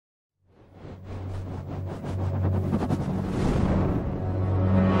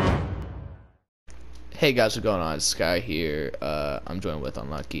Hey guys, what's going on? It's Sky here. I'm joined with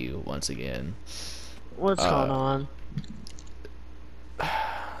Unlucky once again. What's going on?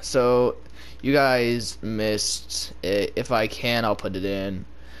 So, you guys missed it. If I can, I'll put it in.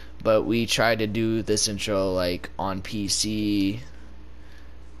 But we tried to do this intro like on PC.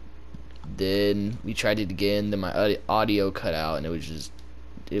 Then we tried it again. Then my audio cut out, and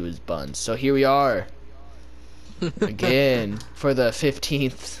it was buns. So here we are again for the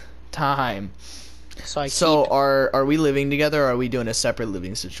 15th time. So are we living together, or are we doing a separate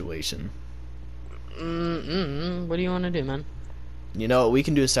living situation? What do you want to do, man? You know, we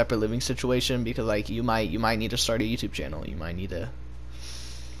can do a separate living situation because like you might need to start a YouTube channel. You might need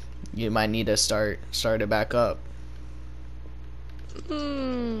to start it back up.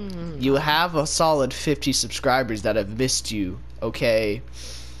 You have a solid 50 subscribers that have missed you, okay?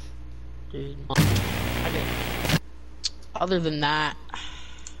 Dude, other than that,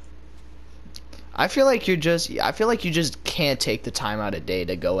 I feel like you just can't take the time out of day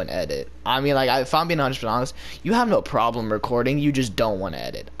to go and edit. I mean, like, if I'm being 100% honest, you have no problem recording, you just don't want to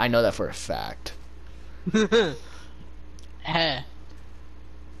edit. I know that for a fact. Hey,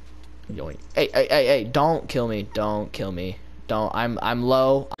 don't kill me. Don't kill me. Don't. I'm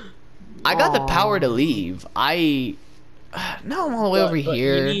low. I got the power to leave. No, I'm all the way over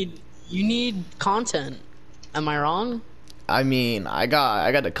here. You need content. Am I wrong? I mean, I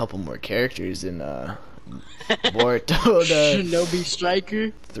got a couple more characters in Boruto. Shinobi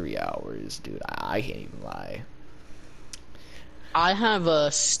Striker. 3 hours, dude. I can't even lie. I have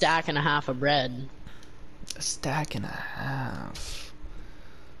a stack and a half of bread. A stack and a half,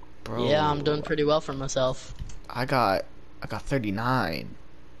 bro. Yeah, I'm doing pretty well for myself. I got 39.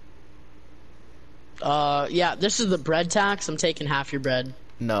 Yeah, this is the bread tax. I'm taking half your bread.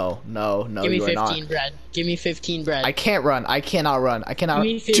 No, Give me you are 15 not. bread. Give me 15 bread. I can't run. I cannot run. I cannot.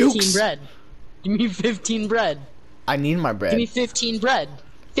 Give me 15 Jukes! bread. Give me 15 bread. I need my bread. Give me 15 bread.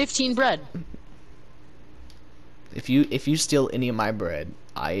 15 bread. If you steal any of my bread,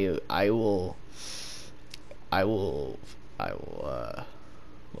 I will what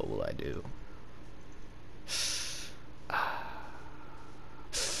will I do?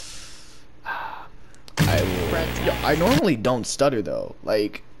 I will. Yo, I normally don't stutter though.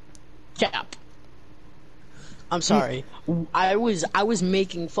 Like, Cap. I'm sorry. I was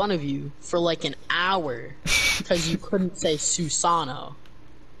making fun of you for like an hour because you couldn't say Susano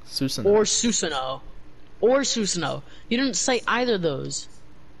or Susanoo or Susanoo. You didn't say either of those.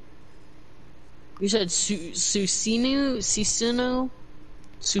 You said Susinu,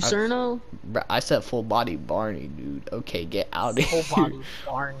 Susurno. I said full body Barney, dude. Okay, get out of here. Full body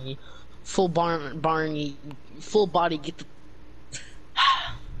Barney. Barney. Full body. Get the.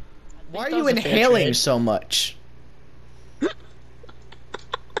 Why are you inhaling so much?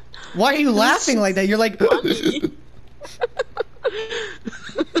 Why are you laughing like that? You're like. Oh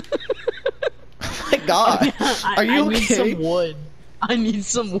my god. Are you okay? I need some wood. I need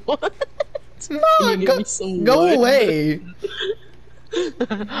some wood. No, go away.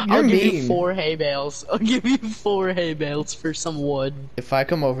 I'll give you 4 hay bales. I'll give you 4 hay bales for some wood. If I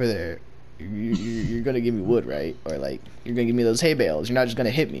come over there, you're gonna give me wood, right? Or like, you're gonna give me those hay bales. You're not just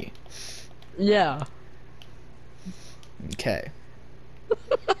gonna hit me. Yeah. Okay.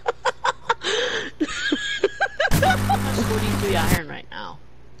 I'm 43 iron right now.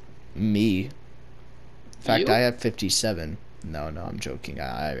 Me. In fact, You? I have 57. No, I'm joking.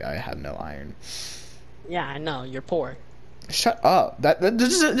 I have no iron. Yeah, I know. You're poor. Shut up. That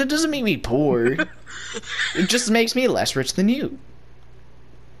doesn't make me poor. It just makes me less rich than you.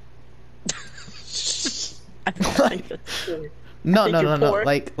 I don't think that's poor. No. Poor.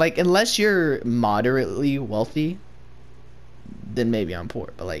 Like unless you're moderately wealthy, then maybe I'm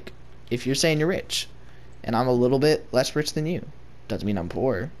poor. But like, if you're saying you're rich, and I'm a little bit less rich than you, doesn't mean I'm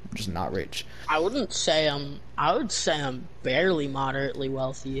poor. I'm just not rich. I wouldn't say I would say I'm barely moderately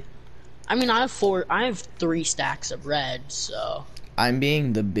wealthy. I mean, I have 3 stacks of bread, so. I'm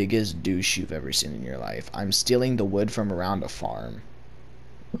being the biggest douche you've ever seen in your life. I'm stealing the wood from around a farm.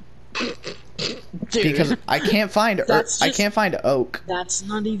 Dude, because I can't find I can't find oak. That's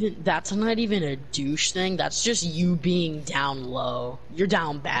not even a douche thing. That's just you being down low. You're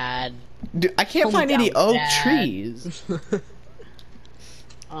down bad. Dude, I can't find any oak trees.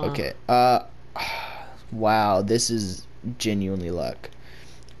 Okay. Wow, this is genuinely luck.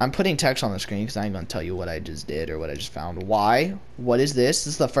 I'm putting text on the screen because I ain't gonna tell you what I just did or what I just found. Why? What is this?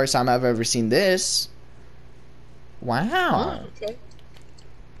 This is the first time I've ever seen this. Wow. Oh, okay.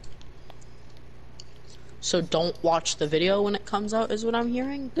 So don't watch the video when it comes out, is what I'm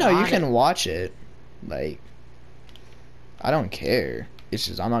hearing? No, you can watch it. Like, I don't care. It's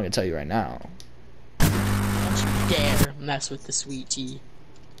just I'm not gonna tell you right now. dare mess with the sweet tea.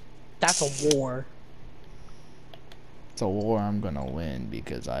 That's a war. It's a war I'm gonna win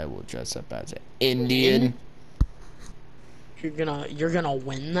because I will dress up as an Indian. You're gonna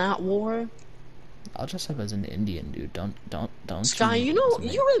win that war? I'll dress up as an Indian, dude. Don't Sky,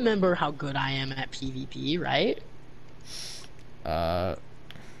 you remember how good I am at PvP, right?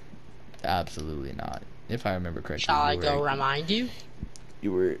 Absolutely not. If I remember correctly. Shall I go remind you?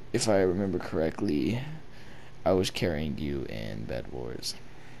 You were, if I remember correctly, I was carrying you in Bed Wars.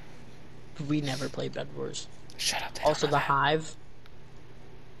 We never played Bed Wars. Shut up. Also, the Hive.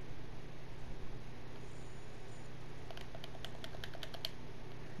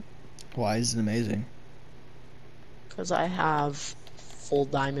 Why is it amazing? Because I have full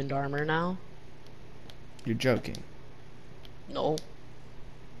diamond armor now. You're joking. No.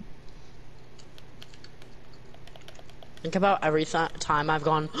 Think about every time I've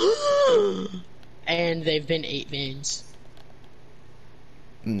gone and they've been 8 veins.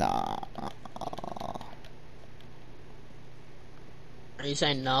 Nah. Are you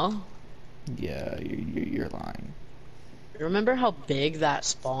saying no? Yeah, you're lying. Remember how big that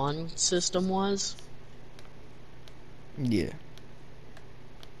spawn system was? Yeah.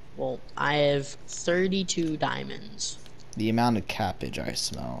 Well, I have 32 diamonds. The amount of cabbage I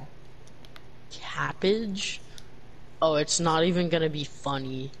smell. Cabbage? Oh, it's not even gonna be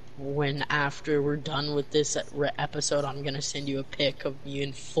funny when after we're done with this episode, I'm gonna send you a pic of me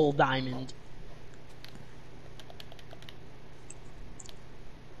in full diamond.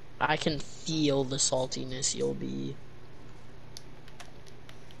 I can feel the saltiness you'll be.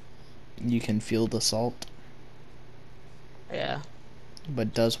 You can feel the salt? Yeah.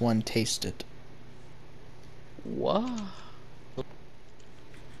 But does one taste it? What?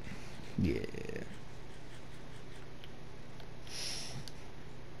 Yeah.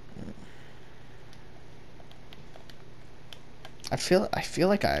 I feel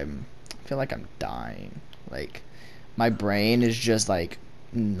like I'm dying. Like my brain is just like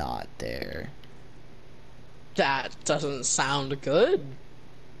not there. That doesn't sound good.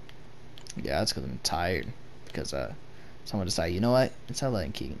 Yeah, that's because I'm tired. Because someone decided, you know what? Instead of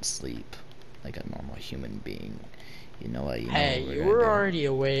letting Keegan sleep like a normal human being, you know what? Hey, you were already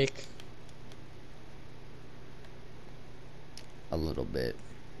awake. A little bit.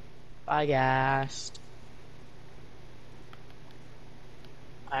 I gassed.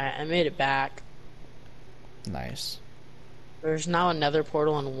 Alright, I made it back. Nice. There's now another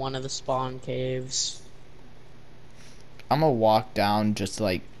portal in one of the spawn caves. I'm gonna walk down just to,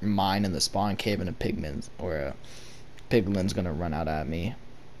 like, mine in the spawn cave and a piglin's gonna run out at me.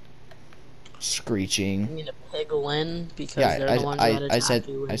 Screeching. You mean a piglin? Because yeah, they're the ones that attack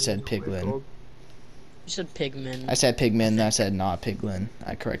you I said piglin. You said pigman. I said pigman, I said not piglin.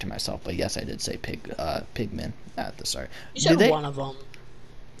 I corrected myself, but yes, I did say pigman at the start. You said one of them.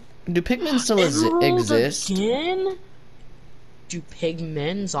 Do pigmen still exist? Again? Do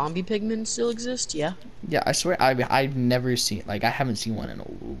pigmen, zombie pigmen still exist? Yeah. Yeah, I swear I've never seen, like, I haven't seen one in a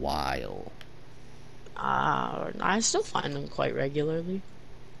while. I still find them quite regularly.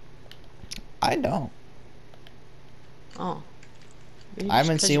 I know. Oh. I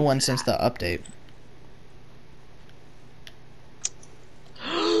haven't seen one since the update.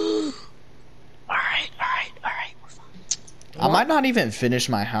 Alright, we're fine. I might not even finish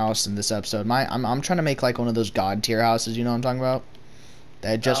my house in this episode. I'm trying to make like one of those god tier houses, you know what I'm talking about?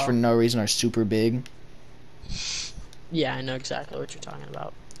 That just for no reason are super big. Yeah, I know exactly what you're talking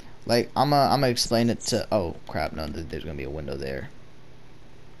about. Like I'm gonna explain it to. Oh crap! No, there's gonna be a window there.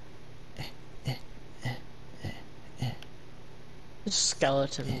 The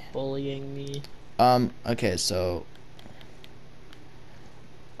skeleton bullying me. Okay, so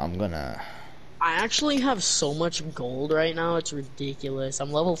I'm gonna. I actually have so much gold right now, it's ridiculous.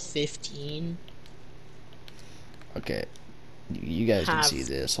 I'm level 15. Okay, you guys can see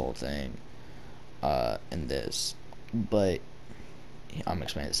this whole thing, in this, but I'm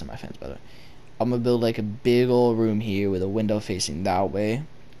explaining this to my fans, by the way. I'm gonna build like a big old room here with a window facing that way,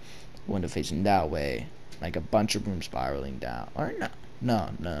 like a bunch of rooms spiraling down. Or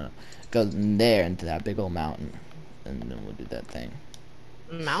no. Go in there into that big old mountain, and then we'll do that thing.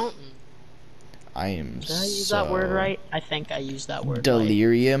 Mountain. I am. Did I use that word right? I think I used that word.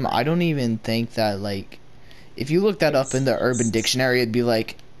 Delirium. Right. I don't even think that, like, if you look that up in the Urban Dictionary, it'd be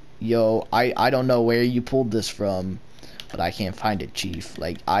like, yo, I don't know where you pulled this from, but I can't find it, Chief.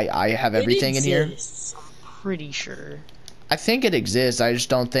 Like, I have everything in here. I'm pretty sure. I think it exists. I just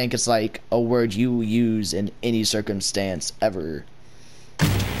don't think it's like a word you use in any circumstance ever.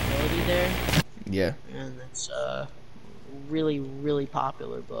 Ability there. Yeah. And it's a really, really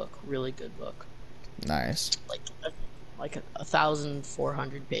popular book. Really good book. Nice. Like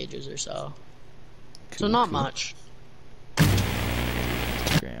 1,400 pages or so. Cool, So not cool. much.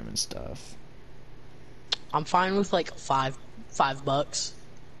 Instagram and stuff. I'm fine with like $5.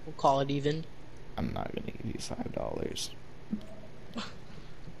 We'll call it even. I'm not gonna give you $5.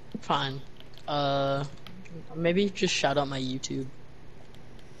 Fine. Maybe just shout out my YouTube.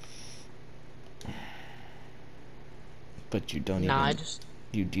 But you don't Nah, even.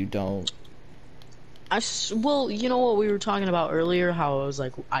 You don't. Well, you know what we were talking about earlier? How I was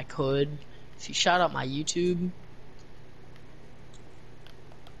like, I could. If you shout out my YouTube,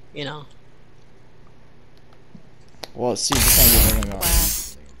 you know. Well, see, the thing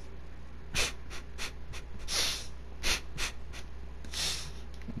is,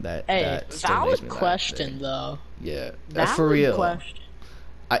 Hey, that still makes valid me laugh, question though. Yeah, Valid for real. question.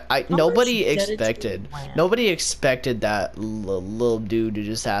 Nobody expected that little dude to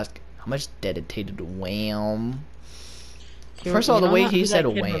just ask how much dedicated to Wham. First of all, the way he said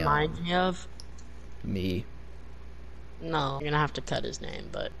Wham. Reminds me of me. No, you're gonna have to cut his name,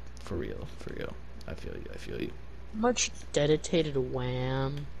 but for real. I feel you. How much dedicated to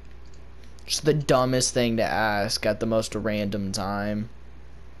Wham? Just the dumbest thing to ask at the most random time.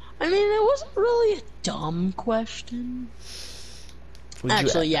 I mean, it wasn't really a dumb question.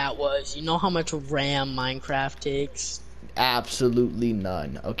 Actually, yeah, it was. You know how much RAM Minecraft takes? Absolutely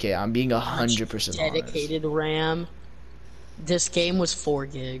none. Okay, I'm being 100% honest. Dedicated RAM. This game was 4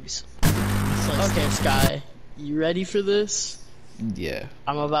 gigs. Okay, Sky, you ready for this? Yeah.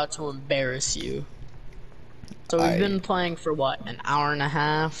 I'm about to embarrass you. So we've been playing for what, an hour and a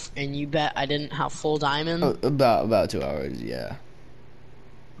half, and you bet I didn't have full diamond? About 2 hours, yeah.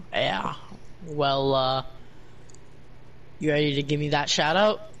 Yeah. Well, you ready to give me that shout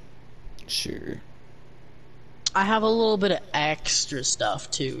out? Sure. I have a little bit of extra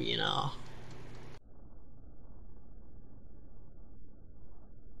stuff too, you know.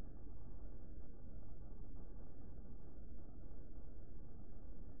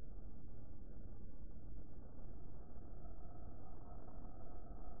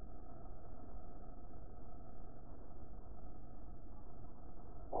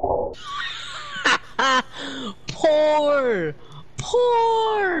 Poor!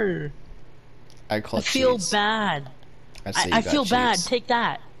 I feel bad. I feel bad. Take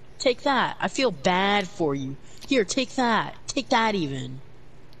that. Take that. I feel bad for you. Here, take that. Take that even.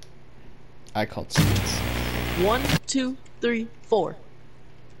 I called cheats. 1, 2, 3, 4.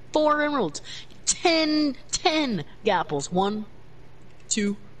 4 emeralds. 10 gapples. 1,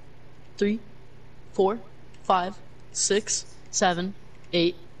 2, 3, 4, 5, 6, 7,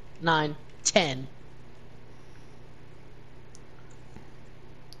 8, 9, 10.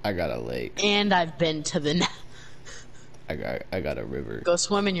 I got a lake. And I've been to the I got a river. Go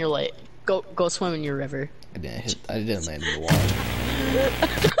swim in your lake. Go swim in your river. I didn't land in the water.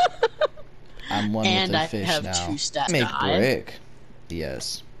 I'm one with the fish now. And I have 2 stats. Make brick.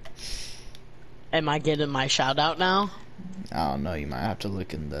 Yes. Am I getting my shout out now? I don't know, you might have to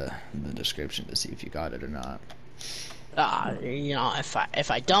look in the description to see if you got it or not. You know,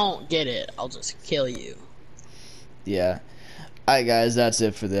 if I don't get it, I'll just kill you. Yeah. Alright guys, that's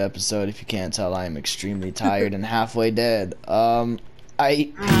it for the episode. If you can't tell, I am extremely tired and halfway dead.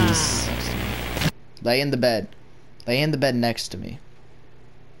 Peace. Lay in the bed. Lay in the bed next to me.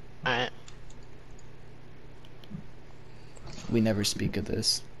 Alright. We never speak of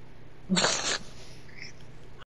this.